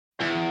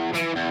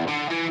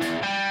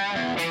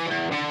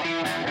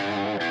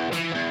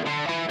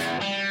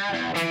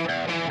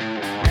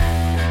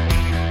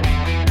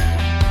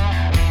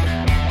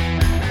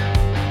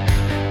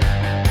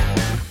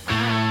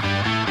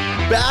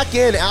back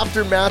in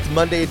Aftermath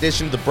Monday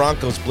edition of the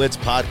Broncos Blitz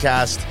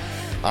podcast.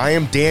 I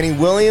am Danny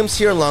Williams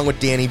here along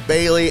with Danny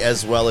Bailey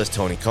as well as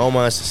Tony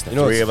Comas. It's the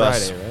three of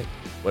Friday, us. Right?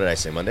 What did I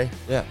say, Monday?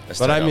 Yeah,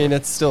 but I mean,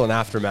 it's still an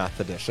Aftermath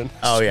edition.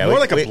 Oh, yeah. More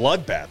like a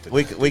bloodbath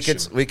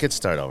edition. We could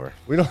start over.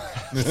 We don't.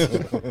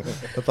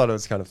 I thought it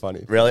was kind of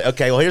funny. Really?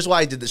 Okay, well, here's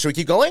why I did this. Should we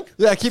keep going?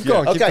 Yeah, keep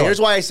going. Okay, keep going. Here's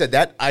why I said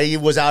that. I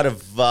was out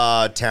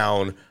of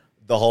town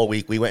the whole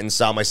week. We went and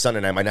saw my son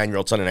and I, my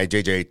 9-year-old son and I,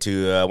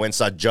 JJ, went and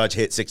saw Judge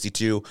hit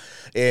 62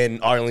 in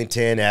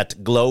Arlington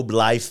at Globe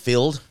Life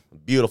Field.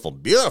 Beautiful,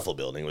 beautiful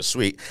building. It was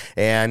sweet.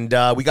 And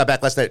we got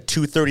back last night at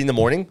 2:30 in the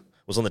morning.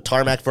 Was on the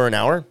tarmac for an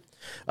hour.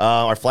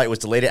 Our flight was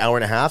delayed an hour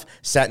and a half.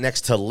 Sat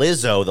next to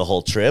Lizzo the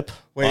whole trip.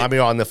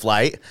 On the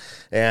flight.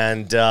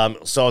 And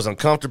so I was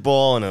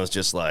uncomfortable, and it was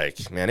just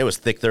like, man, it was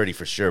thick 30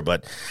 for sure.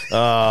 But,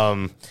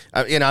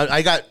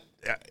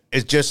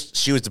 it's just,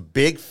 she was a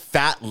big,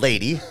 fat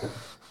lady.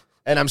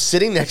 And I'm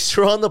sitting next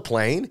to her on the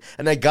plane,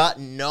 and I got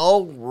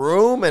no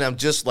room, and I'm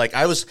just like,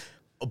 I was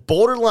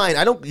borderline.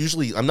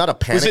 I'm not a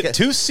panic. Was it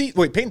 2 seats?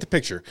 Wait, paint the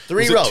picture.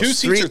 3 was rows. It 2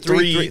 seats or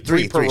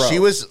three per row? She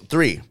was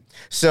 3.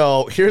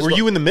 So here's Were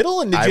you in the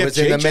middle? And did you have was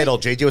JJ? in the middle.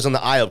 JJ was on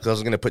the aisle because I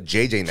was going to put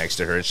JJ next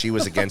to her, and she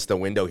was against the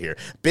window here.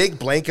 Big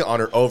blanket on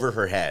her over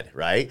her head,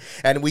 right?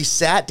 And we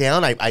sat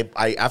down. I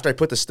after I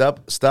put the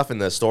stuff in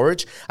the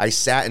storage, I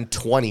sat in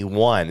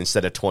 21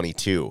 instead of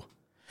 22.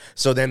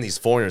 So then these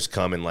foreigners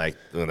come and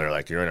they're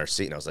like, "You're in our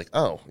seat," and I was like,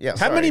 "Oh yeah."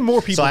 How many more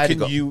people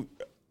can you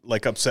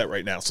upset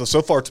right now?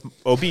 So far it's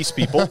obese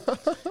people,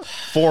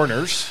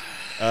 foreigners,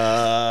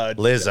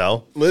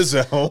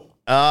 Lizzo.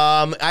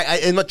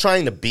 I'm not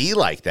trying to be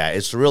like that.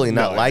 It's really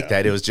not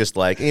that. It was just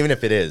like, even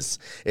if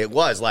it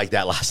was like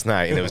that last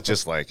night, and it was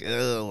just like,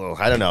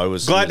 I don't know. It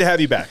was glad to have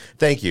you back.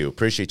 Thank you,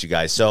 appreciate you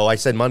guys. So I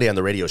said Monday on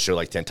the radio show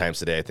like 10 times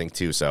today, I think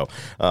too. So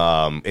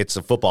it's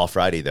a football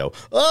Friday though.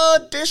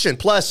 Edition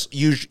plus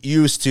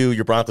used to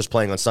your Broncos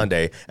playing on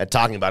Sunday and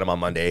talking about them on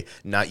Monday.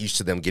 Not used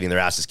to them getting their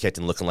asses kicked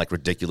and looking like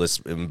ridiculous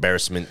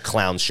embarrassment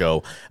clown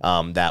show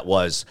that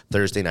was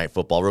Thursday Night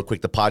Football. Real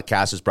quick, the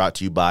podcast is brought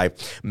to you by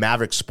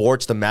Maverick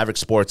Sports. The Maverick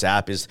Sports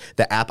app is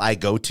the app I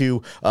go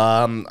to.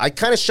 I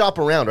kind of shop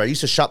around, or I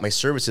used to shop my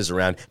services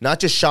around,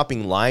 not just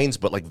shopping lines,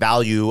 but like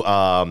value,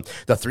 the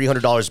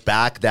 $300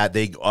 back that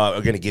they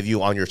are going to give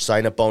you on your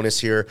sign-up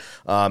bonus here.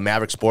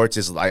 Maverick Sports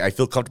is, I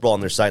feel comfortable on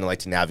their site. I like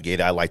to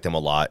navigate it. I like them a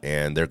lot,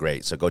 and they're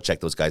great. So go check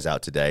those guys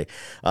out today.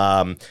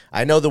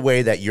 I know the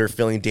way that you're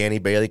feeling, Danny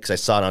Bailey, because I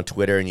saw it on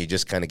Twitter, and you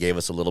just kind of gave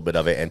us a little bit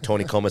of it. And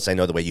Tony Comas, I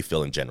know the way you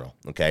feel in general,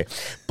 okay?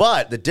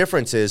 But the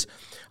difference is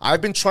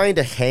I've been trying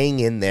to hang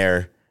in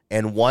there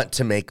and want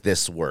to make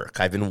this work.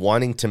 I've been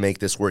wanting to make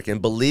this work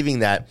and believing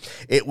that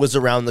it was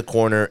around the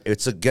corner.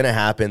 It's going to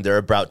happen. They're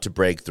about to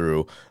break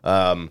through.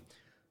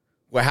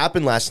 What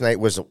happened last night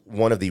was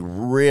one of the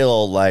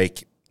real, I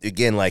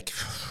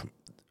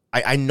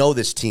know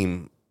this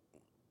team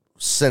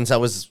since I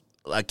was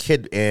a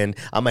kid, and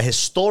I'm a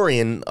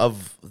historian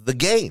of the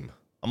game.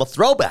 I'm a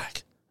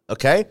throwback.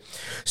 Okay,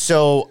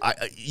 so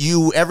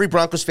every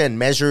Broncos fan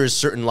measures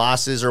certain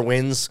losses or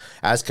wins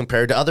as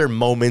compared to other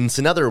moments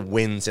and other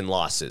wins and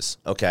losses.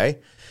 Okay,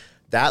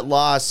 that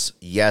loss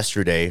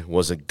yesterday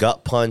was a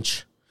gut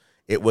punch.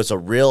 It was a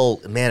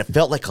real, man. It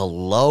felt like a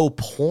low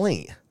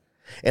point,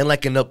 and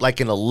like in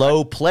a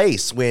low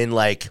place when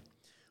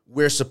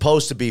we're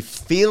supposed to be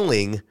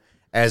feeling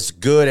as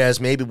good as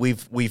maybe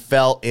we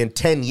felt in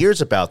 10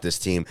 years about this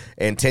team,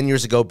 and 10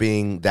 years ago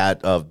being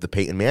that of the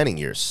Peyton Manning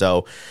years.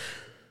 So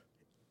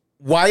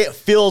why it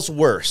feels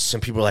worse,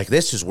 and people are like,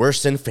 this is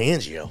worse than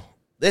Fangio.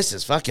 This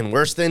is fucking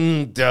worse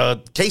than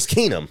Case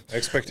Keenum.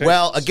 Expectations.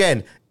 Well,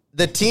 again,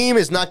 the team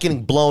is not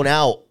getting blown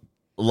out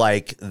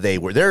like they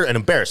were. They're an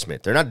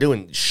embarrassment. They're not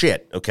doing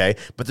shit, okay?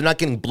 But they're not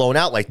getting blown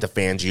out like the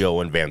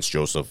Fangio and Vance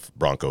Joseph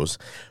Broncos.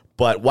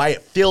 But why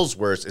it feels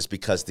worse is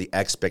because the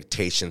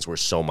expectations were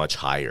so much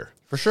higher.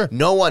 For sure.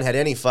 No one had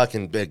any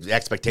fucking big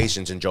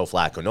expectations in Joe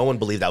Flacco. No one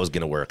believed that was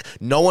going to work.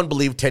 No one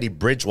believed Teddy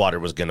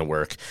Bridgewater was going to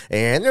work.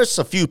 And there's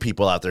a few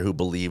people out there who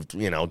believed,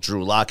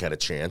 Drew Lock had a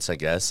chance, I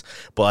guess.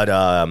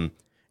 But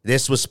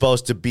this was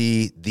supposed to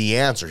be the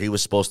answer. He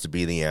was supposed to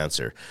be the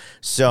answer.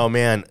 So,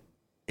 man,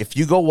 if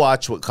you go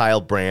watch what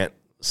Kyle Brandt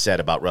said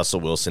about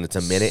Russell Wilson, it's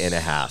a minute and a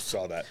half.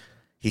 Saw that.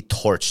 He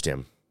torched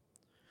him.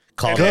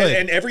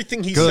 And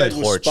everything he said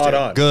was spot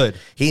on. Good.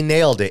 He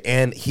nailed it.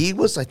 And he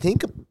was, I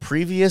think, a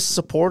previous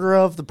supporter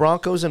of the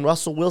Broncos and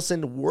Russell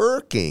Wilson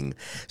working.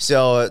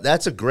 So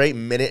that's a great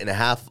minute and a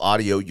half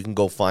audio you can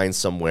go find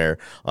somewhere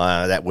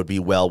that would be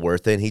well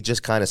worth it. And he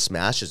just kind of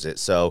smashes it.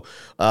 So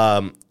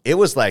it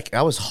was like,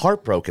 I was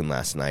heartbroken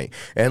last night.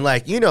 And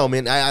I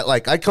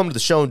come to the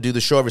show and do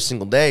the show every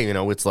single day.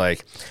 It's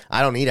like,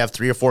 I don't need to have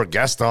 3 or 4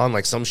 guests on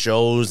like some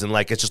shows. And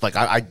it's just like,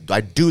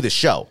 I do the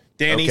show.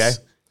 Danny's,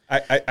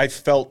 okay? I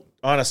felt,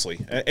 honestly,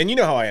 and you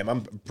know how I am.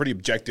 I'm pretty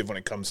objective when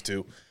it comes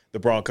to the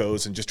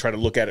Broncos and just try to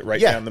look at it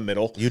down the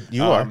middle.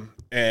 You are.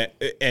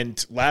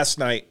 And last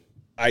night,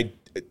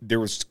 there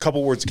was a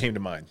couple words that came to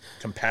mind: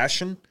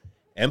 compassion,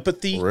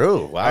 empathy.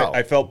 Wow.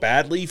 I felt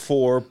badly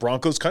for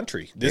Broncos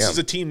country. This is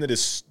a team that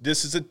is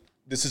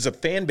this is a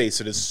fan base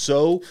that is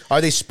so.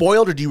 Are they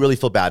spoiled, or do you really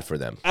feel bad for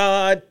them?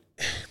 God,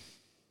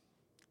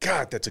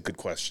 that's a good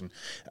question.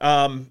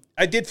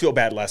 I did feel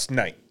bad last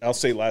night. I'll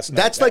say last night.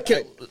 That's like,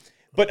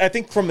 but I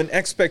think from an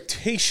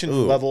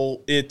expectation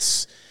level,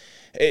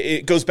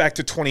 it goes back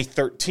to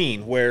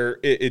 2013, where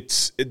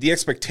the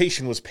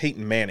expectation was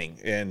Peyton Manning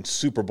and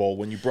Super Bowl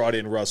when you brought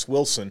in Russ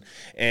Wilson.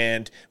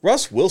 And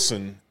Russ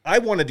Wilson, I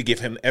wanted to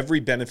give him every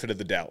benefit of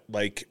the doubt,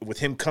 like with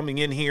him coming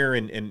in here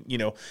and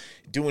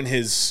doing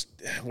his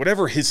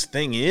whatever his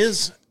thing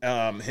is,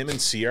 him and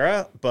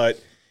Sierra.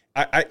 But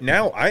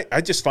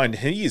I just find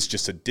he is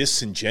just a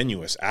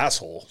disingenuous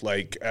asshole.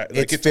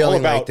 It's feeling all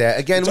about like that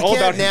again. It's We all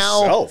can't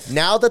about himself.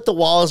 Now that the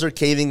walls are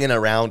caving in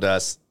around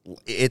us.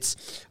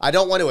 I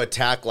don't want to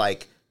attack,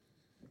 like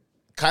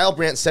Kyle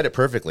Brandt said it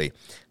perfectly,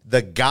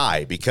 the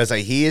guy, because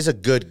he is a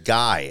good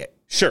guy.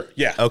 Sure,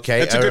 yeah. Okay.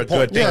 That's a good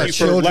point. Thank you for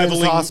children's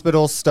leveling.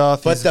 hospital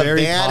stuff. But He's the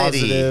very vanity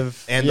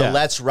positive. and the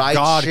let's ride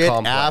God shit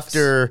complex.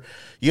 after,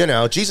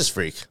 Jesus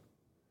freak.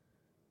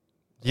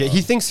 Yeah,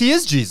 he thinks he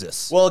is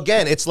Jesus. Well,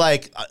 again, it's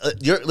like,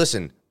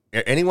 listen,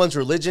 anyone's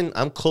religion,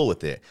 I'm cool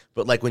with it.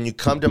 But like when you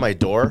come to my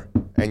door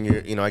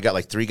and I got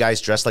like 3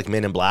 guys dressed like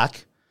Men in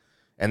Black.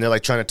 And they're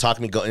like trying to talk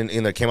me,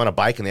 and they came on a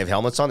bike and they have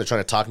helmets on. They're trying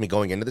to talk me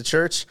going into the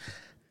church.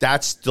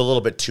 That's a little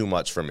bit too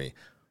much for me.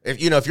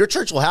 If your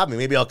church will have me,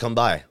 maybe I'll come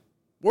by.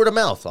 Word of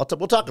mouth.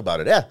 We'll talk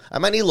about it. Yeah, I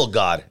might need a little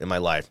God in my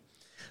life,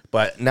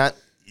 but not.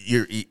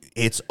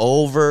 It's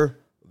over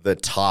the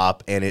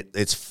top, and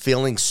it's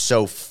feeling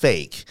so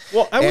fake.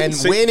 Well, I wouldn't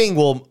say winning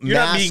will you're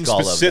not mask being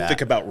all specific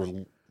of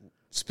that.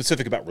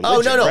 specific about Oh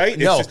religion, no, right?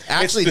 no, it's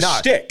actually the not.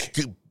 Shtick.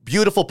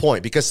 Beautiful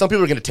point, because some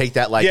people are going to take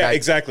that like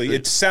exactly.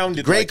 It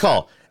sounded great like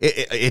call. That.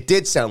 It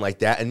did sound like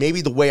that, and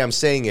maybe the way I'm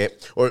saying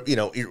it, or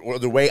or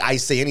the way I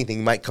say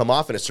anything might come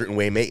off in a certain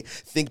way. May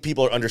think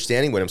people are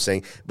understanding what I'm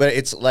saying, but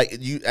it's like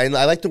and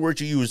I like the word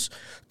you use,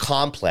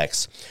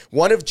 complex.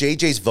 One of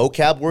JJ's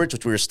vocab words,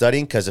 which we were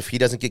studying, because if he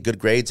doesn't get good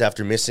grades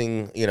after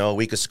missing a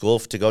week of school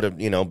to go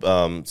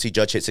to see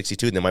Judge hit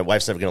 62, then my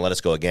wife's never going to let us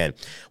go again.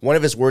 One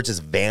of his words is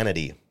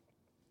vanity.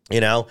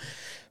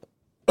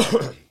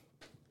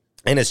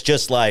 And it's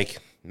just like,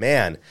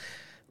 man,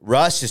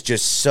 Russ is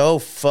just so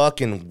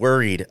fucking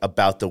worried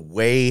about the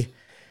way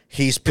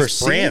he's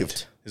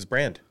perceived. His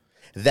brand.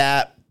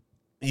 That,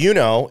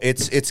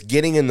 it's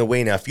getting in the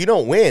way. Now, if you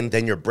don't win,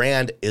 then your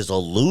brand is a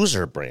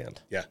loser brand.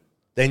 Yeah.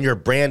 Then your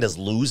brand is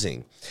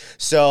losing.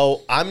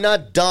 So I'm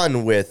not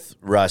done with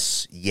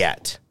Russ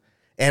yet.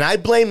 And I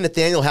blame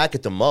Nathaniel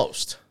Hackett the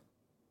most.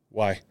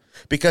 Why?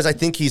 Because I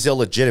think he's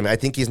illegitimate. I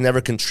think he's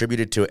never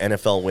contributed to an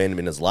NFL win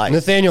in his life.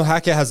 Nathaniel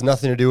Hackett has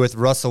nothing to do with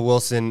Russell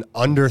Wilson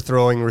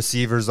underthrowing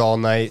receivers all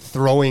night,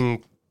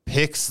 throwing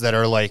picks that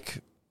are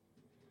like,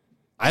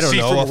 a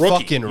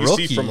fucking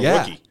rookie.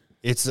 Rookie.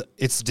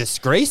 It's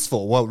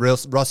disgraceful what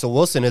Russell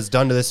Wilson has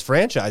done to this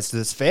franchise, to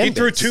this fan base. He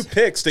threw 2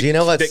 picks that,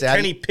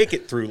 Kenny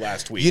Pickett threw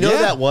last week.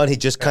 That one he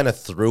just kind of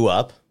threw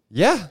up?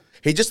 Yeah.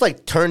 He just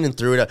turned and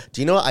threw it up.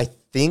 Do you know what I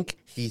think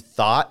he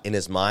thought in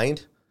his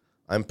mind?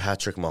 I'm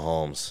Patrick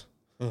Mahomes.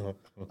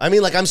 I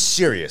mean, I'm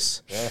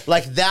serious.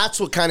 Yeah. That's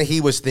what kind of he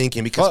was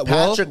thinking, because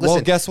Patrick.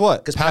 Well, guess what?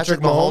 Because Patrick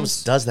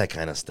Mahomes does that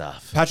kind of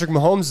stuff. Patrick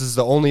Mahomes is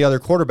the only other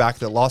quarterback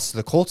that lost to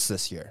the Colts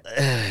this year.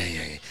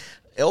 Exactly.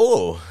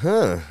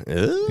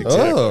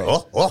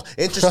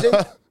 Interesting.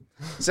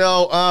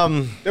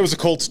 So, there was a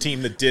Colts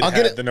team that did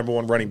have the number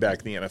 1 running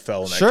back in the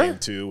NFL in that game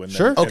too, and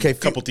then a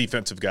couple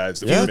defensive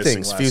guys that were missing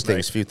last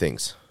night. Few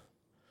things.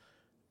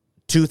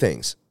 2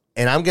 things.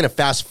 And I'm going to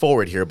fast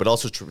forward here, but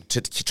also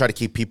to try to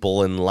keep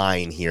people in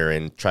line here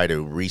and try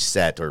to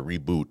reset or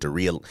reboot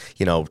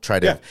or try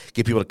to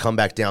get people to come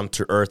back down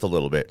to earth a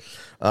little bit.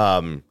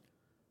 We're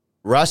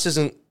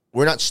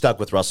not stuck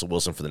with Russell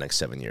Wilson for the next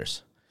 7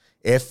 years.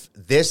 If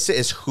this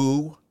is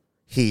who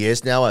he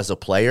is now as a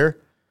player,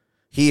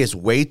 he is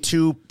way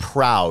too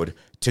proud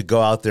to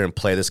go out there and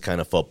play this kind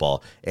of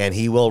football, and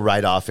he will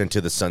ride off into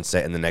the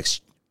sunset in the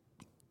next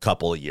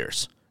couple of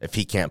years if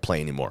he can't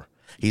play anymore.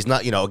 He's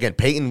not, again,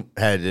 Peyton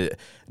had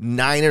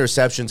 9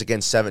 interceptions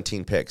against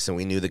 17 picks, and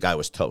we knew the guy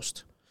was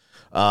toast.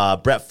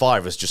 Brett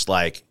Favre was just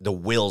like, the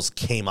wheels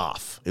came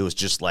off. It was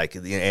just like,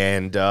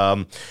 and...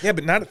 but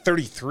not at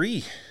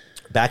 33.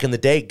 Back in the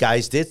day,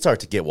 guys did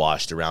start to get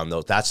washed around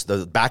those. That's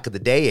the back of the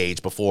day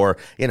age before,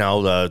 the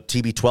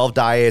TB12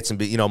 diets and,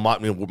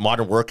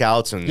 modern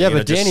workouts. And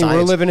but Danny,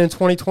 we're living in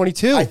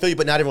 2022. I feel you,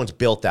 but not everyone's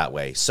built that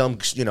way. Some,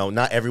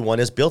 not everyone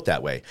is built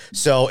that way.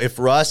 So if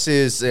Russ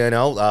is,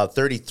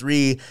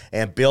 33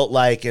 and built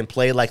and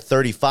played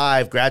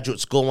 35, graduate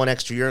school 1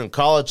 extra year in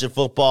college of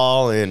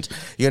football and,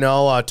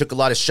 took a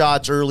lot of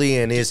shots early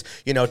and his,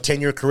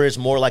 10-year career is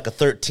more like a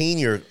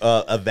 13-year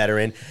a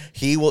veteran,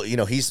 he will,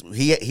 he's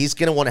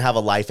going to want to have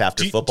a life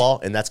after football,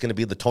 and that's going to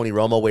be the Tony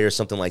Romo way or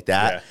something like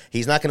that. Yeah.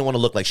 He's not going to want to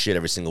look like shit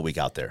every single week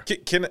out there.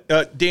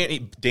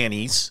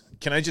 Danny's,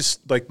 can I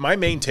just, my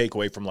main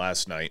takeaway from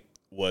last night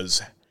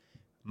was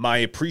my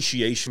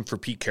appreciation for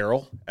Pete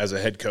Carroll as a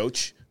head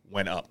coach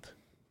went up.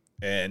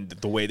 and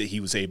the way that he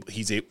was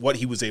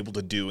able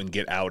to do and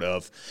get out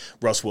of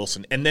Russ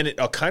Wilson. And then it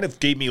kind of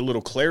gave me a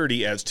little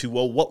clarity as to,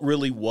 well, what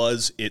really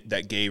was it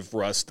that gave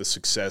Russ the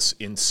success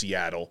in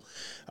Seattle?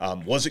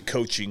 Was it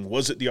coaching?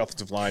 Was it the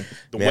offensive line?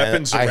 The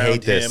weapons around him? I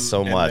hate this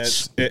so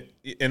much.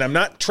 And I'm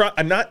not trying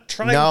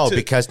No,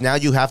 because now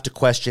you have to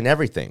question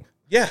everything.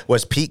 Yeah.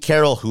 Was Pete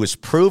Carroll, who is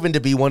proven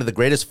to be one of the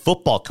greatest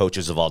football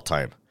coaches of all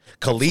time,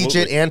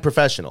 collegiate and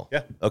professional.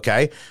 Yeah.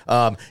 Okay.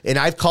 And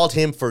I've called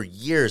him for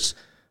years.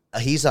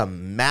 He's a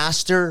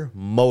master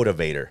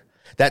motivator.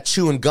 That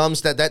chewing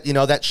gums,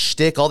 that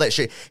shtick, all that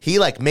shit. He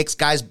makes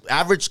guys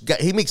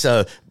he makes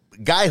a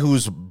guy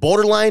who's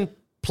borderline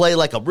play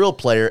like a real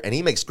player, and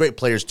he makes great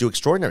players do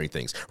extraordinary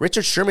things.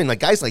 Richard Sherman,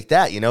 guys like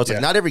that, it's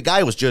like not every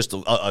guy was just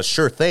a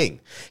sure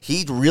thing.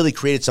 He really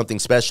created something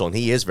special, and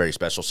he is very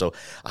special. So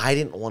I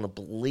didn't want to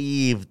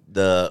believe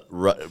the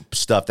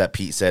stuff that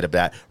Pete said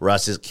about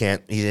Russ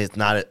he's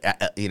not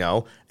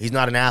he's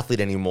not an athlete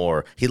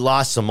anymore. He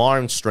lost some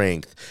arm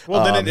strength.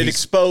 Well, then it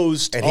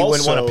exposed, and he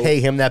wouldn't want to pay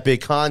him that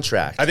big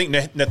contract. I think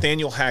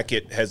Nathaniel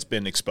Hackett has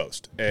been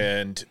exposed,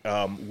 and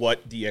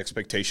what the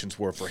expectations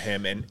were for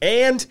him,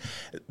 and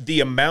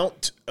the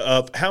amount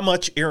of how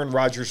much Aaron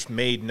Rodgers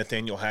made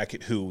Nathaniel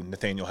Hackett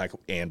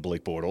and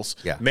Blake Bortles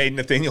made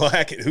Nathaniel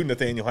Hackett who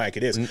Nathaniel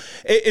Hackett is.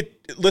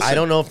 Listen, I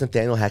don't know if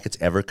Nathaniel Hackett's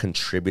ever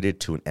contributed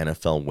to an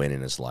NFL win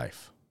in his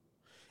life.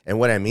 And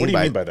what I mean what do you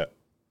mean by that?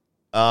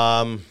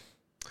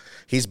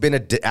 He's been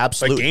an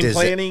absolute game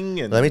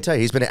planning. And let me tell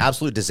you, he's been an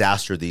absolute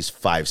disaster these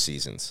 5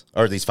 seasons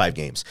or these 5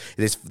 games.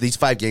 These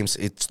 5 games,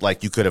 it's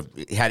like you could have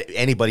had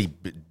anybody.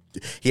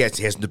 He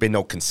has been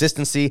no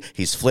consistency.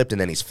 He's flipped and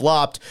then he's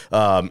flopped.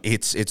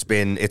 He's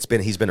been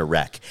a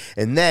wreck.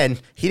 And then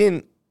he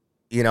didn't,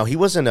 he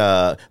wasn't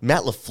Matt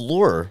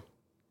LaFleur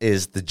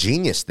is the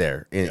genius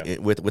there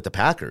with the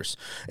Packers.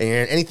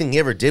 And anything he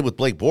ever did with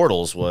Blake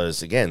Bortles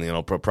was, again,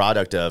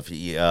 product of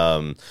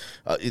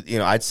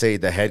I'd say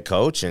the head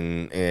coach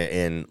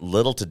and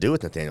little to do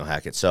with Nathaniel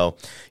Hackett. So,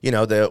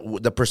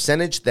 the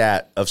percentage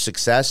of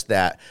success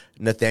that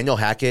Nathaniel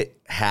Hackett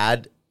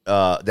had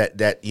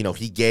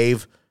he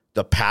gave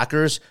the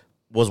Packers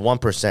was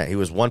 1%. He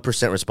was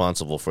 1%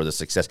 responsible for the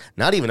success,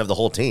 not even of the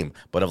whole team,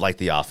 but of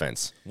the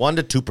offense. 1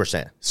 to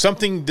 2%.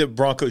 Something the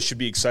Broncos should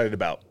be excited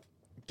about.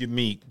 Give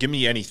me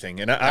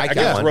anything, and I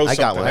got one. throw I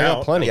got something one. out. I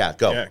got plenty. Yeah,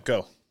 go. Yeah,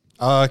 go.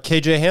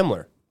 KJ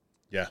Hamler.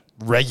 Yeah,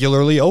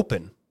 regularly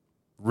open,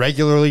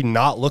 regularly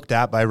not looked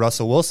at by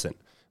Russell Wilson.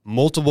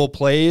 Multiple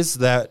plays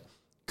that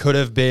could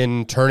have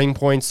been turning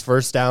points,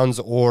 first downs,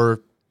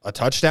 or a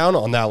touchdown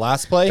on that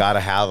last play. Gotta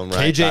have him,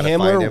 right? KJ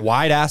Hamler,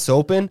 wide ass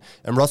open,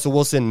 and Russell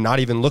Wilson not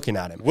even looking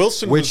at him.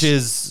 Which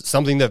is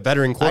something that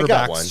veteran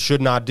quarterbacks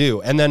should not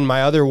do. And then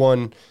my other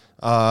one,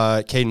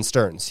 Caden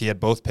Stearns. He had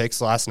both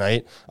picks last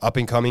night. Up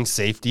and coming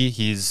safety.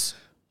 He's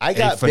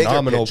a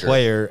phenomenal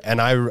player,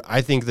 and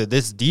I think that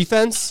this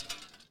defense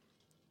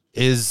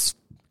is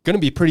going to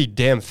be pretty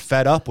damn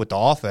fed up with the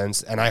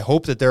offense. And I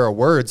hope that there are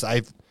words.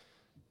 I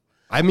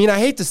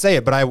hate to say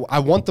it, but I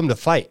want them to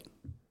fight.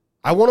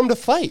 I want them to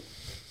fight.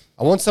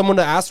 I want someone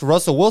to ask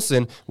Russell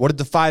Wilson, what did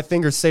the 5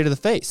 fingers say to the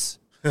face?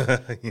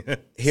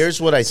 Here's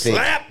what I think.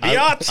 Slap,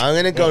 I'm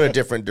going to go in a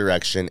different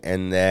direction,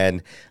 and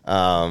then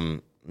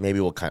maybe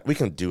we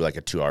can do a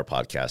 2-hour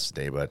podcast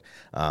today, but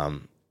I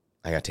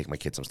got to take my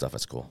kids some stuff at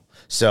school.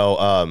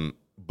 So,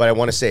 but I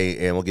want to say,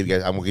 and I'm going to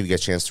give you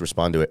guys a chance to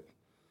respond to it.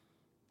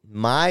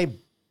 My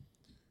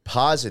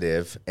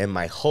positive and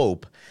my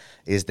hope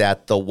is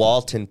that the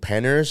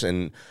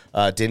Walton-Penners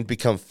didn't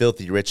become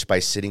filthy rich by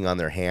sitting on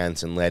their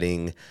hands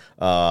and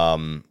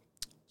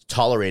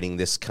tolerating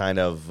this kind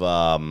of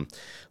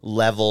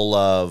level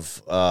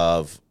of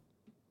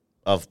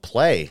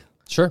play.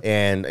 Sure.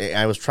 And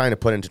I was trying to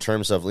put into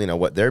terms of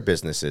what their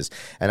business is,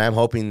 and I'm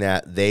hoping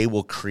that they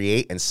will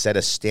create and set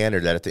a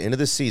standard that at the end of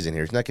the season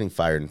here, he's not getting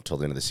fired until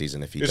the end of the season.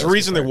 There's a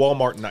reason they're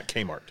Walmart and not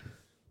Kmart.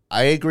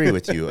 I agree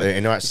with you,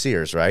 and not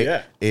Sears, right?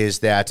 Yeah. Is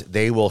that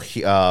they will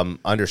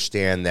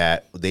understand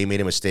that they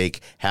made a mistake,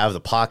 have the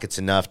pockets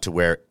enough to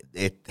where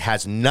it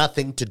has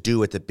nothing to do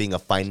with it being a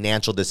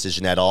financial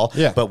decision at all,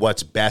 but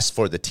what's best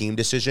for the team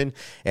decision.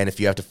 And if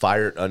you have to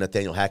fire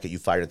Nathaniel Hackett, you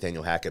fire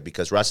Nathaniel Hackett,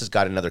 because Russ has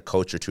got another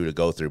coach or two to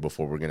go through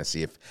before we're going to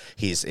see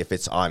if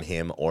it's on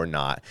him or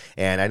not.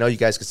 And I know you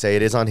guys could say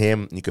it is on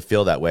him. You could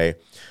feel that way.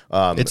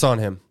 It's on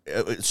him.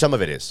 Some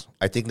of it is.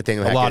 I think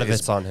Nathaniel Hackett. A lot of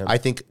it's on him. I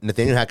think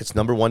Nathaniel Hackett's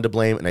number 1 to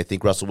blame, and I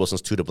think Russell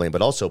Wilson's 2 to blame.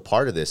 But also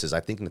part of this is I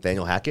think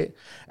Nathaniel Hackett,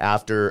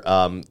 after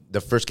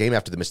the first game,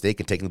 after the mistake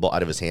and taking the ball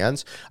out of his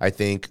hands, I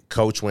think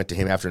Coach went to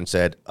him after and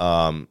said,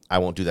 I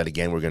won't do that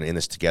again. We're going to end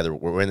this together.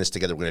 We're in this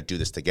together. We're going to do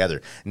this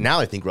together. Now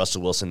I think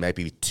Russell Wilson might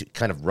be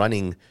kind of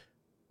running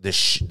the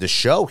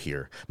show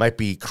here, might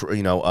be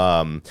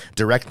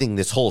directing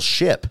this whole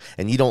ship,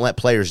 and you don't let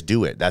players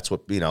do it. That's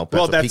what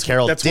what Pete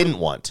Carroll didn't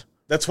want.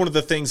 That's one of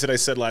the things that I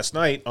said last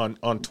night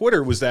on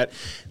Twitter was that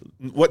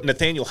what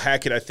Nathaniel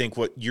Hackett, I think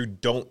what you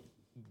don't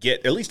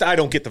get, at least I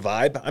don't get the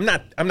vibe. I'm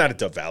not at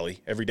Dove Valley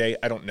every day.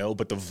 I don't know,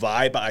 but the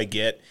vibe I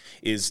get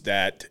is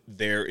that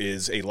there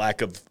is a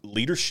lack of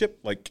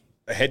leadership.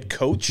 a head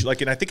coach.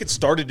 Like, and I think it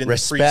started in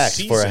respect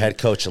the preseason. for a head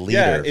coach, a leader,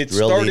 yeah, it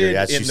real started leader.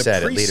 As in you the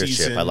said, preseason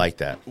leadership. I like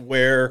that.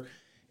 Where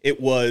it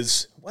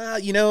was, well,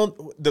 you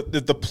know,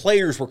 the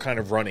players were kind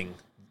of running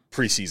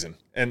preseason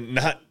and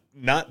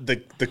not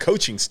the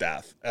coaching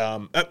staff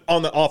on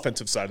the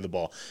offensive side of the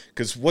ball.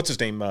 Because what's his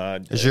name?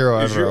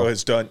 Ejiro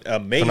has done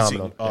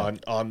amazing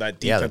on that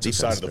defensive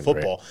side of the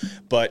football.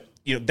 Great. But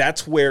you know,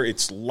 that's where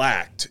it's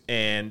lacked,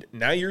 and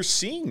now you're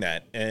seeing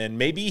that. And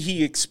maybe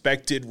he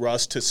expected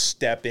Russ to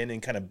step in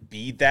and kind of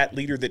be that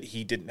leader that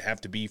he didn't have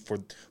to be for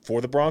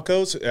the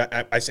Broncos.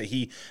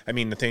 I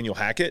mean Nathaniel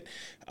Hackett.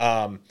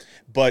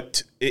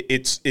 But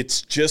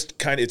it's just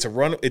kind of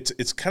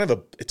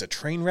it's a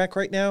train wreck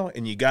right now,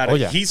 and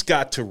he's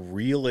got to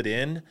reel it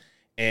in.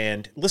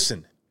 And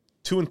listen,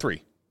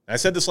 2-3. I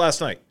said this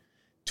last night.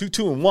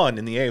 2-1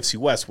 in the AFC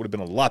West would have been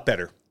a lot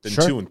better than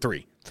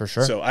 2-3. For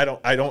sure. So I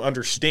don't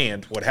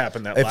understand what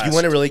happened that if last you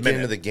want to really get minute.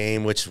 into the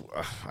game, which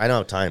I don't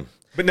have time.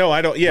 But no,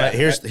 I don't. Yeah. But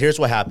here's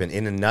what happened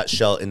in a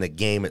nutshell in the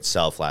game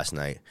itself last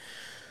night.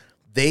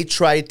 They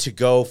tried to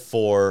go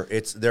for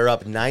they're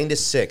up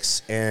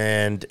 9-6,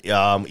 and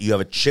you have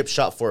a chip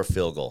shot for a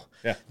field goal.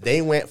 Yeah.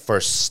 They went for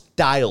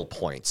style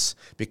points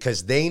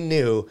because they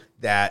knew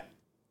that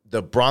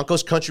the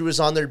Broncos country was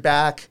on their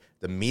back.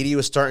 The media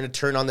was starting to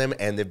turn on them,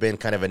 and they've been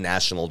kind of a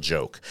national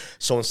joke.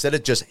 So instead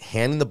of just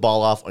handing the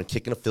ball off and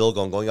kicking a field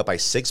goal and going up by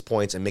 6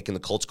 points and making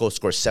the Colts go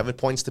score 7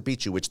 points to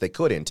beat you, which they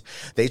couldn't,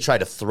 they tried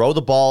to throw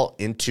the ball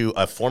into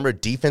a former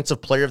defensive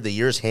player of the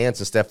year's hands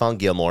in Stephon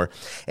Gilmore,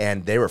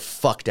 and they were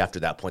fucked after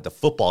that point. The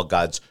football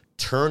gods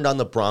turned on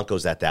the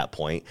Broncos at that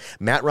point.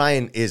 Matt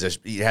Ryan has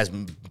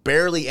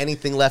barely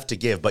anything left to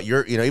give, but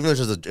even if there's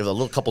a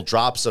little couple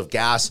drops of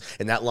gas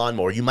in that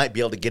lawnmower, you might be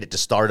able to get it to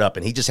start up,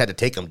 and he just had to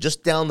take them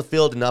just down the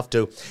field enough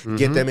to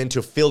get them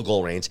into field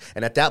goal range.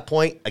 And at that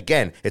point,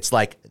 again, it's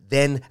like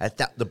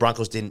the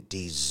Broncos didn't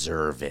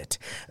deserve it.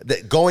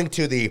 Going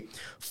to the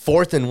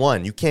 4th and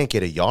 1, you can't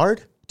get a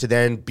yard to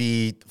then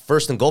be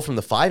 1st and goal from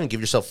the 5 and give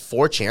yourself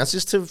 4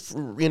 chances to,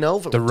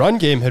 The run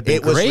game had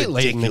been great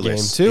late in the game,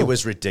 too. It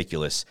was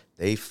ridiculous.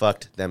 They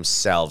fucked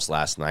themselves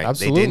last night.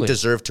 Absolutely. They didn't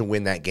deserve to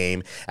win that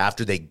game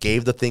after they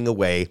gave the thing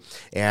away.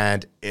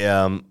 And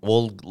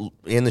we'll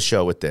end the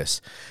show with this.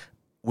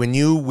 When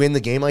you win the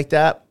game like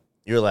that,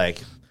 you're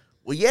like,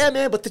 well, yeah,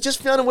 man, but they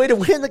just found a way to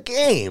win the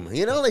game.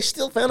 They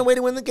still found a way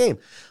to win the game.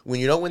 When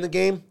you don't win the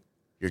game,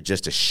 you're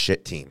just a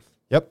shit team.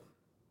 Yep.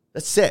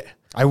 That's it.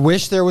 I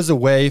wish there was a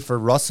way for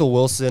Russell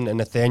Wilson and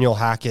Nathaniel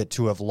Hackett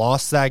to have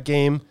lost that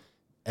game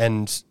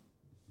and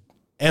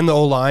the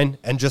O-line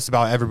and just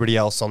about everybody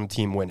else on the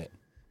team win it.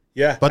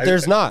 Yeah. But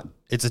there's not.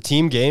 It's a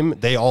team game.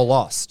 They all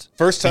lost.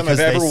 First time I've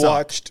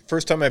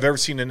ever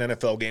seen an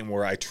NFL game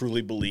where I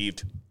truly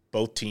believed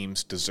both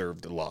teams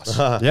deserved the loss.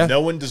 Yeah.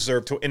 No one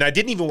deserved to, and I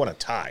didn't even want a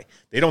tie.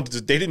 They didn't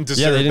deserve they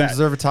didn't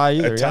deserve a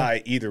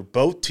tie either.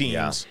 Both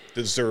teams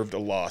deserved a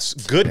loss.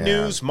 Good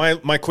news,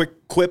 my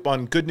quick quip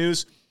on good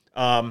news,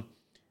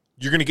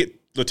 you're going to get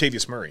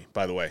Latavius Murray,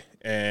 by the way.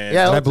 And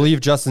I believe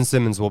Justin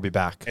Simmons will be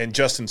back. And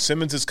Justin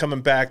Simmons is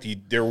coming back.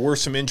 There were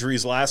some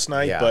injuries last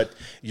night, but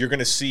you're going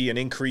to see an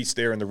increase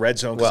there in the red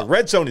zone because the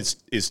red zone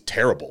is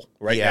terrible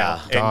right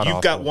now. And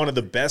you've got one of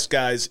the best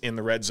guys in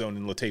the red zone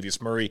in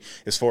Latavius Murray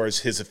as far as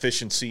his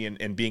efficiency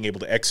and being able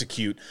to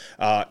execute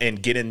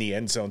and get in the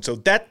end zone. So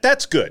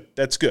that's good.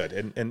 That's good.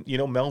 And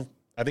Mel,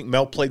 I think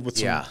Mel played with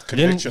some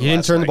conviction. He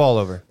didn't turn the ball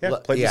over. Yeah,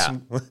 played with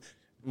some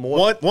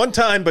one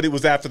time, but it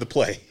was after the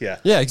play.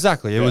 Yeah,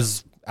 exactly. It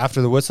was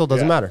after the whistle.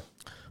 Doesn't matter.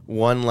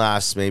 One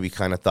last maybe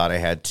kind of thought I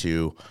had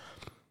to,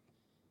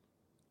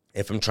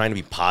 if I'm trying to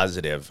be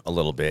positive a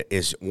little bit,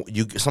 is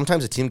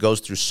sometimes a team goes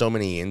through so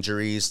many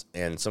injuries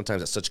and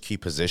sometimes at such key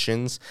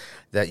positions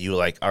that you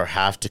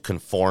have to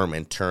conform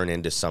and turn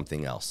into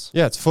something else.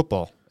 Yeah, it's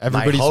football.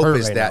 Everybody's My hope hurt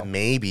is right that now.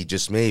 maybe,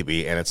 just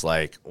maybe, and it's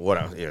like,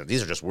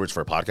 these are just words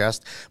for a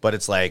podcast, but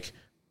it's like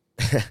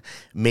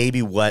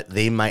maybe what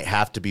they might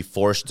have to be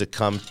forced to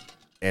come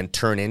and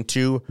turn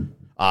into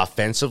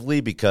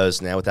offensively,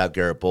 because now without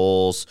Garrett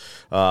Bowles,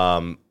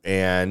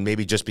 and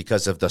maybe just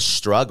because of the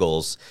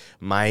struggles,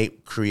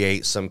 might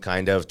create some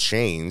kind of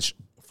change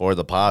for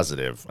the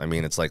positive. I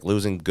mean, it's like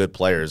losing good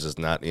players is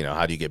not,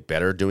 how do you get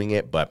better doing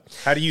it? But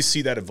how do you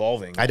see that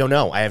evolving? I don't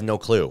know. I have no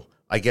clue.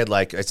 I get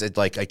I said,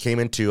 I came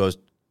into,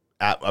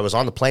 I was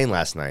on the plane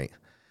last night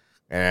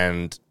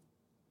and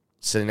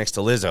sitting next to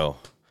Lizzo.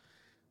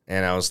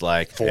 And I was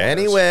like,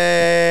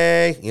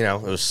 anyway,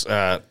 it was,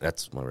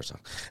 that's one of her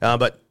songs.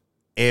 But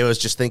it was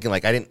just thinking I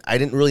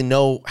didn't really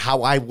know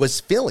how I was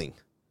feeling.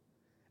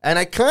 And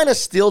I kind of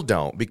still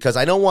don't, because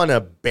I don't want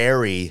to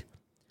bury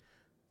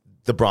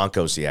the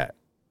Broncos yet.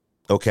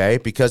 Okay.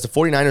 Because the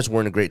 49ers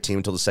weren't a great team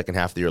until the second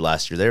half of the year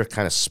last year. They were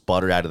kind of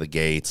sputtered out of the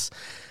gates.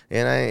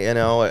 And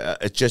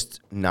it's just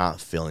not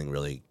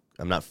feeling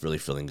I'm not really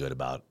feeling good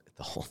about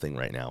the whole thing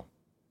right now.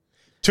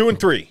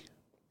 2-3.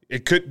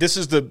 It could. This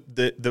is the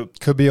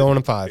could be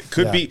 0-5. It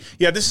could be.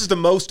 Yeah, this is the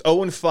most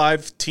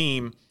 0-5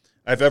 team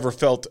I've ever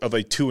felt of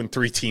a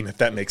 2-3 team, if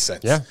that makes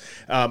sense. Yeah.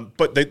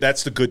 But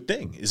that's the good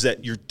thing, is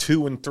that you're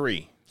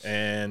 2-3.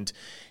 and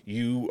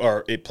you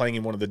are playing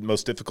in one of the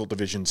most difficult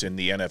divisions in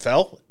the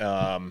NFL.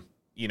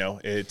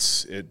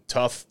 It's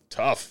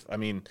tough. I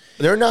mean,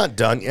 they're not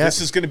done yet.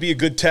 This is going to be a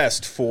good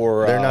test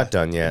for. They're not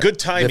done yet. Good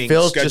timing,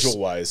 schedule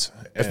wise.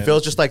 It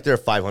feels just like they're a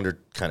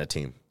 500 kind of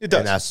team. It does,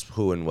 and that's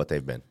who and what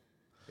they've been.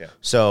 Yeah.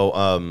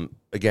 So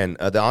again,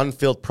 the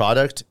on-field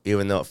product,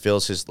 even though it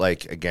feels just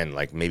like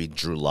maybe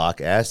Drew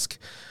Lock-esque,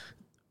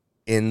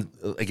 in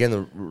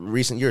the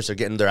recent years, they're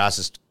getting their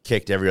asses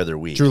kicked every other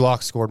week. Drew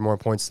Lock scored more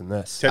points than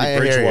this. Teddy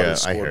Bridgewater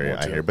scored more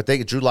I hear. But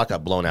Drew Lock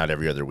got blown out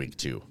every other week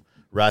too.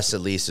 Russ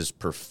at least is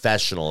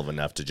professional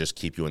enough to just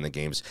keep you in the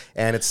games.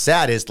 And it's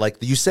sad is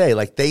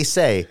they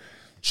say,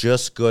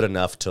 just good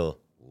enough to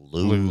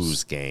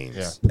lose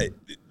games. Yeah.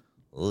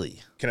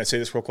 Can I say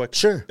this real quick?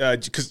 Sure.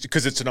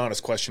 Because it's an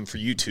honest question for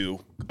you two.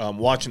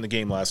 Watching the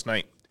game last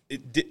night,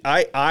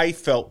 I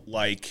felt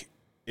like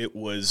it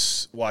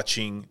was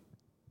watching.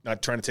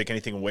 Not trying to take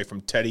anything away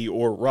from Teddy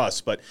or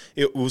Russ, but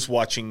it was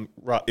watching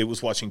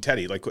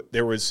Teddy. Like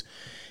there was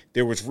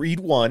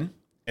read one,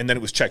 and then it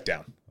was check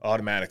down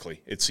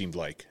automatically. It seemed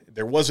like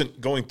there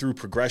wasn't going through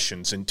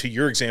progressions. And to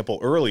your example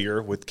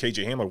earlier with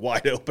KJ Hamler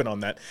wide open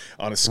on a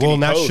skinny post,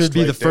 that should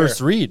be right the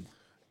first read.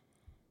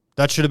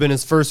 That should have been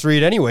his first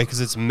read anyway, because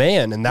it's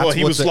man, and that's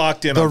he was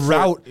locked in. The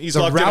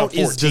route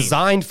is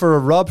designed for a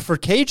rub for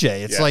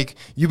KJ. It's like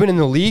you've been in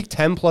the league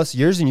 10+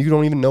 years and you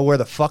don't even know where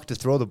the fuck to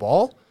throw the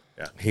ball.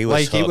 Yeah. He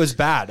was it was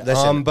bad.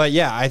 But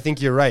yeah, I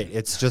think you're right.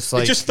 It's just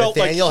like it just felt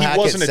Nathaniel like he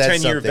wasn't a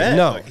 10-year vet.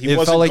 No, like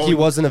it felt like he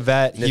wasn't a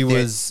vet.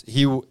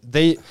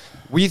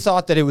 We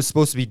thought that it was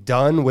supposed to be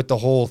done with the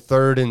whole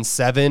 3rd and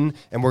 7,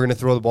 and we're going to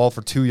throw the ball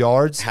for 2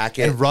 yards.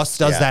 Hackett, and Russ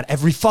does that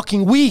every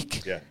fucking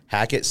week. Yeah.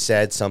 Hackett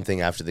said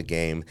something after the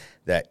game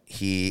that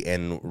he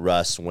and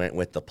Russ went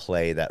with the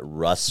play that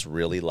Russ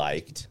really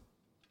liked.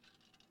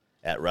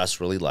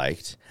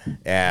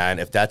 And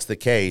if that's the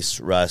case,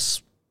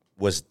 Russ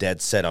was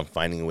dead set on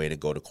finding a way to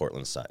go to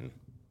Cortland Sutton.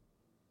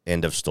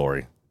 End of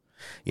story.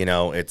 It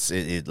looked.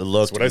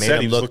 That's what I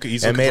said. He's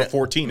looking for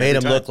 14. Made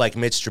him look like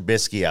Mitch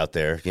Trubisky out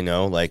there.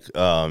 Not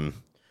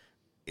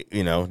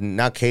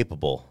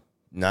capable,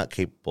 but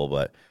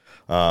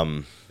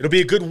it'll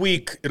be a good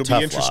week. It'll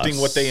be interesting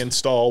loss. what they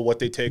install, what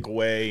they take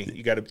away.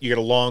 You got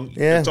a long.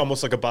 Yeah. It's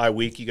almost like a bye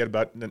week. You got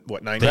about 9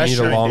 days.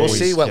 We'll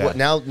see what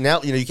now.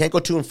 You can't go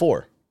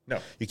 2-4. No,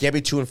 you can't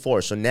be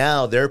 2-4. So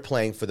now they're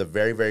playing for the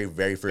very, very,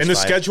 very first. And the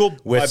schedule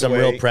with some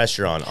real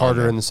pressure on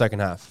harder in the second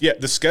half. Yeah,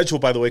 the schedule,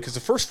 by the way, because the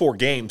first 4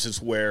 games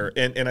is where,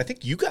 and I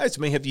think you guys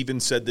may have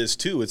even said this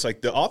too. It's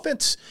like the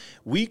offense,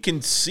 we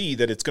can see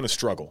that it's going to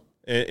struggle.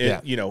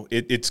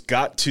 It's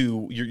got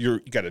to. You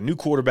got a new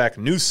quarterback,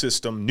 new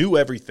system, new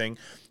everything.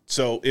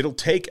 So it'll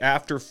take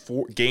after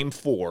game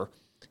 4,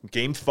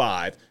 game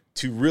 5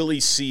 to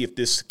really see if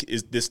this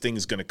thing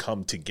is going to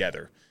come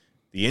together.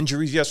 The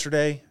injuries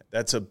yesterday.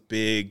 That's a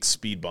big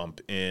speed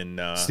bump in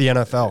it's the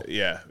NFL.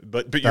 Yeah,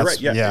 but you're right.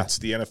 Yeah, it's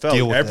the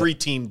NFL. Every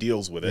team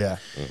deals with it. Yeah.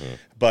 Mm-hmm.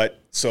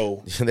 But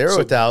they were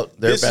without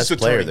their best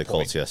player, the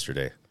Colts,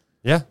 yesterday.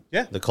 Yeah.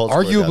 The Colts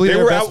arguably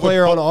their best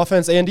player on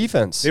offense and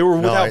defense. They were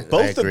without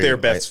both of their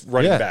best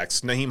running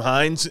backs. Naheem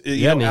Hines,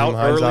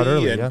 out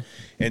early,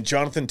 and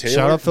Jonathan Taylor.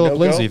 Shout out Philip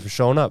Lindsay for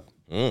showing up.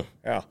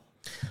 Yeah.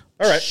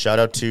 All right. Shout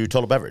out to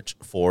Total Beverage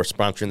for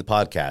sponsoring the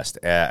podcast,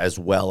 as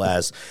well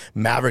as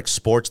Maverick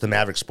Sports, the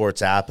Maverick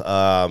Sports app.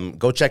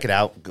 Go check it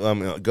out.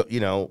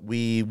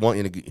 We want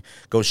you to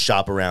go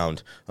shop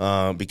around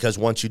because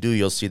once you do,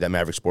 you'll see that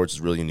Maverick Sports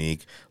is really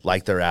unique.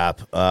 Like their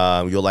app,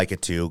 you'll like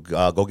it too.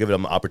 Go give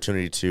them an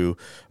opportunity to,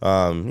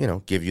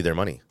 give you their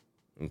money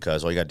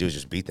because all you got to do is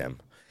just beat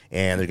them.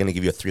 And they're going to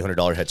give you a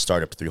 $300 head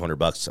start up to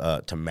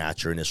 $300 to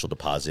match your initial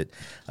deposit.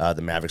 The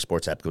Maverick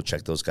Sports app, go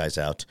check those guys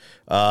out.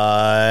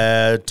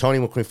 Tony,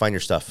 where can we find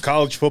your stuff?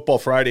 College Football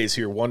Fridays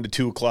here, 1 to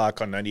 2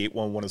 o'clock on 98.1,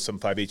 107.5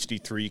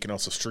 HD3. You can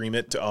also stream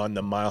it on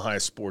the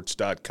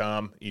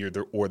milehighsports.com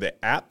or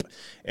the app.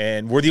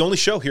 And we're the only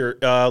show here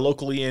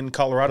locally in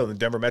Colorado, in the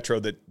Denver Metro,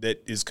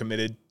 that is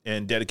committed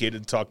and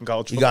dedicated to talking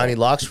college football. You got any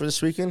locks for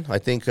this weekend? I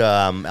think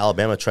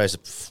Alabama tries to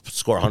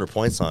score 100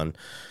 points on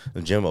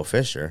Jimbo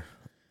Fisher.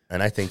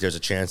 And I think there's a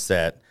chance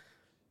that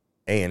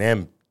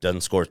A&M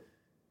doesn't score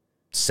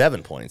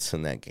 7 points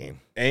in that game.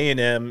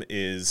 A&M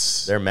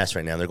is... They're a mess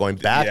right now. They're going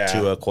back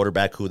to a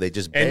quarterback who they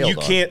just bailed on. And you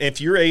can't... If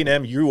you're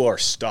A&M, you are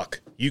stuck.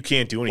 You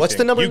can't do anything. What's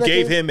the number you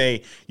gave him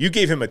a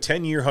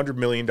 10-year, $100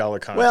 million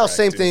contract. Well,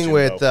 same thing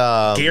with...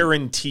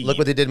 guaranteed. Look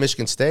what they did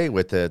Michigan State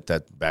with that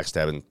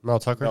backstabbing. Mel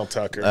Tucker. Mel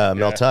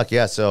Tuck,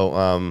 yeah.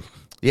 So,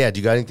 do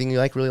you got anything you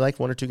really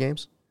like, 1 or 2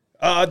 games?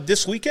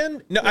 This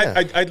weekend? No,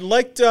 yeah. I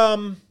liked...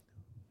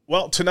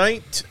 Well,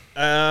 tonight,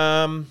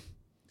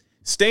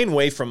 staying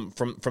away from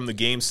the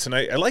games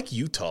tonight. I like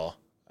Utah.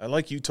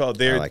 Utah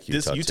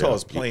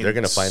is playing. They're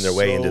going to find their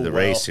way into the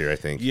race here, I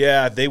think.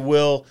 Yeah, they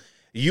will.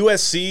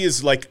 USC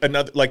is like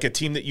a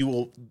team that you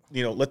will,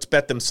 let's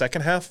bet them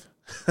second half.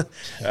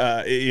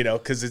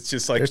 Because it's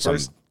just like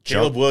first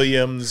Caleb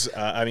Williams.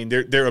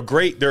 They're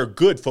a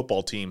good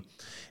football team.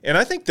 And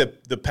I think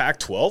that the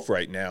Pac-12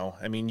 right now,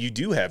 you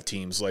do have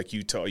teams like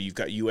Utah. You've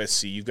got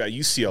USC. You've got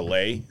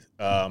UCLA.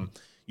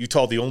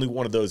 Utah, the only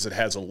one of those that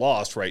has a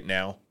loss right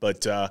now.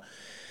 But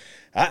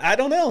I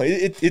don't know.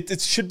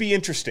 It should be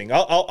interesting.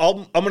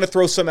 I'm going to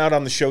throw some out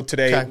on the show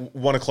today at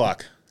 1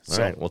 o'clock. All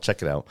right, we'll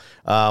check it out.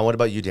 What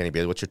about you, Danny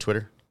Bailey? What's your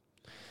Twitter?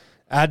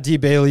 At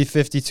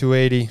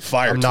DBailey5280.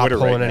 Fire I'm not Twitter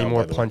pulling right any now,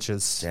 more by the way.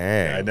 punches.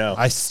 Dang. I know.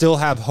 I still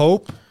have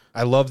hope.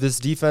 I love this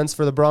defense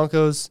for the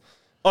Broncos.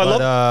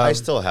 I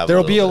still have. There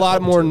will be a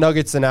lot more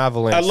Nuggets and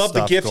Avalanche. I love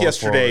the stuff GIF going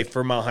yesterday forward.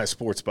 for Mile High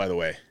Sports, by the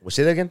way. We'll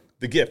say that again?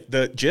 The GIF.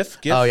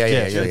 Oh, yeah.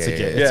 It's a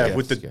GIF.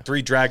 With the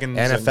three dragons.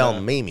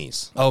 NFL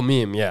memes. Oh,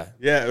 meme, yeah.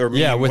 Yeah, or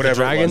Yeah, with the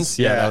whatever it dragons. was.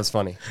 Yeah, that was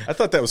funny. I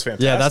thought that was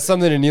fantastic. Yeah, that's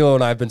something Danilo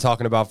and I have been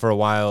talking about for a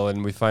while,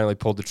 and we finally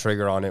pulled the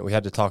trigger on it. We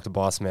had to talk to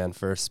Boss Man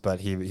first, but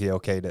he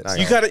okayed it.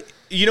 You got to,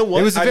 you know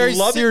what? It was a very I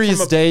love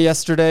serious day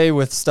yesterday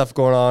with stuff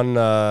going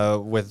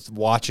on with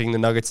watching the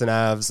Nuggets and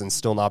Avs and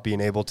still not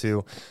being able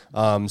to.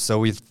 So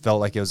we felt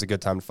like it was a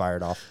good time to fire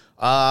it off.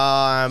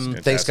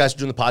 Thanks, guys, for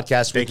doing the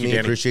podcast with me. Danny.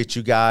 Appreciate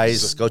you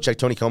guys. Go check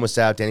Tony Coma's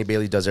out. Danny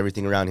Bailey does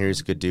everything around here.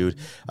 He's a good dude.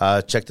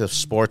 Check the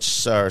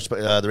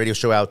the radio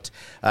show out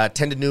 10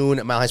 to noon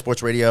at Mile High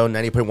Sports Radio,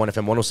 90.1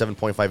 FM,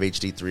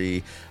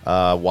 107.5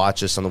 HD3.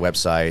 Watch us on the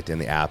website, and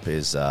the app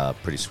is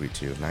pretty sweet,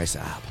 too. Nice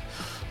app.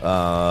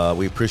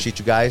 We appreciate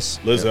you guys.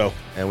 Lizzo.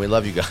 And we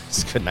love you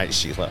guys. Good night,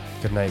 Sheila.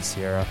 Good night,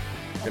 Sierra.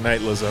 Good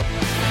night, Lizzo.